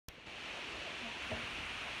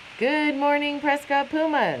Good morning, Prescott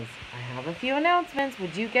Pumas. I have a few announcements.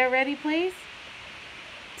 Would you get ready, please?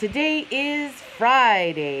 Today is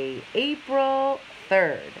Friday, April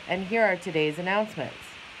 3rd, and here are today's announcements.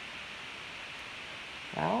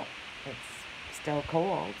 Well, it's still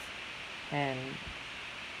cold, and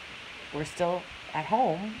we're still at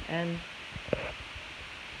home, and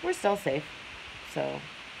we're still safe, so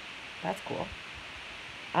that's cool.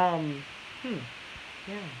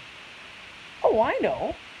 Yeah. Oh, I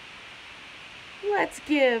know. Let's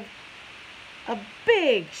give a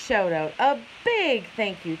big shout out, a big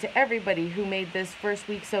thank you to everybody who made this first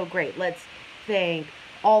week so great. Let's thank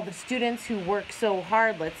all the students who worked so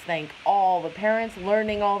hard. Let's thank all the parents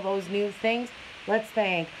learning all those new things. Let's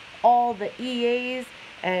thank all the EAs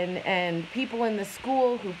and people in the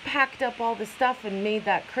school who packed up all the stuff and made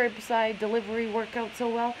that curbside delivery work out so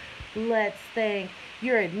well. Let's thank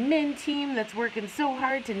your admin team that's working so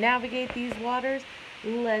hard to navigate these waters.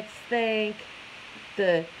 Let's thank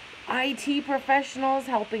the IT professionals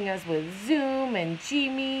helping us with Zoom and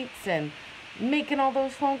G-Meets and making all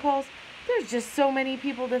those phone calls. There's just so many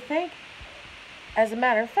people to thank. As a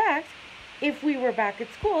matter of fact, if we were back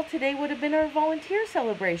at school, today would have been our volunteer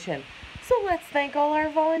celebration. So let's thank all our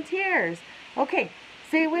volunteers. Okay,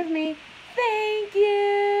 say it with me. Thank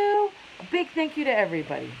you. A big thank you to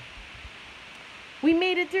everybody. We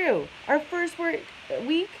made it through our first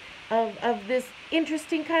week of this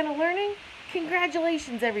interesting kind of learning.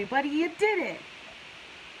 Congratulations, everybody. You did it.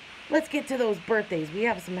 Let's get to those birthdays. We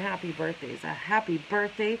have some happy birthdays. A happy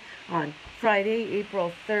birthday on Friday,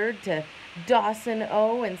 April 3rd to Dawson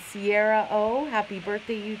O and Sierra O. Happy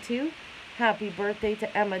birthday, you two. Happy birthday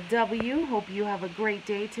to Emma W. Hope you have a great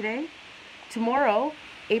day today. Tomorrow,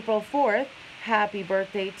 April 4th, happy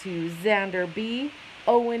birthday to Xander B,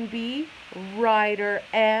 Owen B, Ryder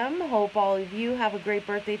M. Hope all of you have a great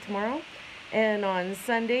birthday tomorrow. And on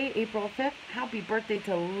Sunday, April 5th, happy birthday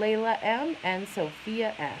to Layla M and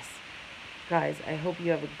Sophia S. Guys, I hope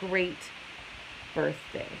you have a great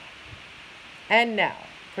birthday. And now,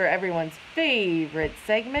 for everyone's favorite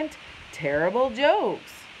segment, terrible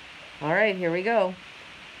jokes. All right, here we go.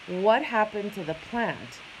 What happened to the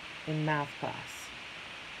plant in math class?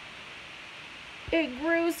 It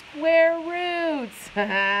grew square roots.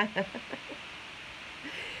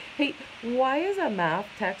 Hey, why is a math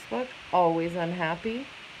textbook always unhappy?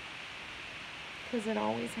 Because it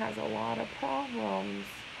always has a lot of problems.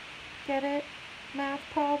 Get it? Math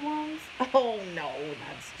problems? Oh no,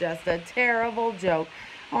 that's just a terrible joke.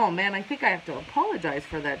 Oh man, I think I have to apologize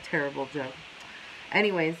for that terrible joke.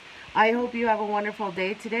 Anyways, I hope you have a wonderful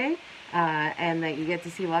day today and that you get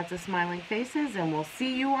to see lots of smiling faces, and we'll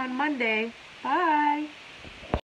see you on Monday. Bye.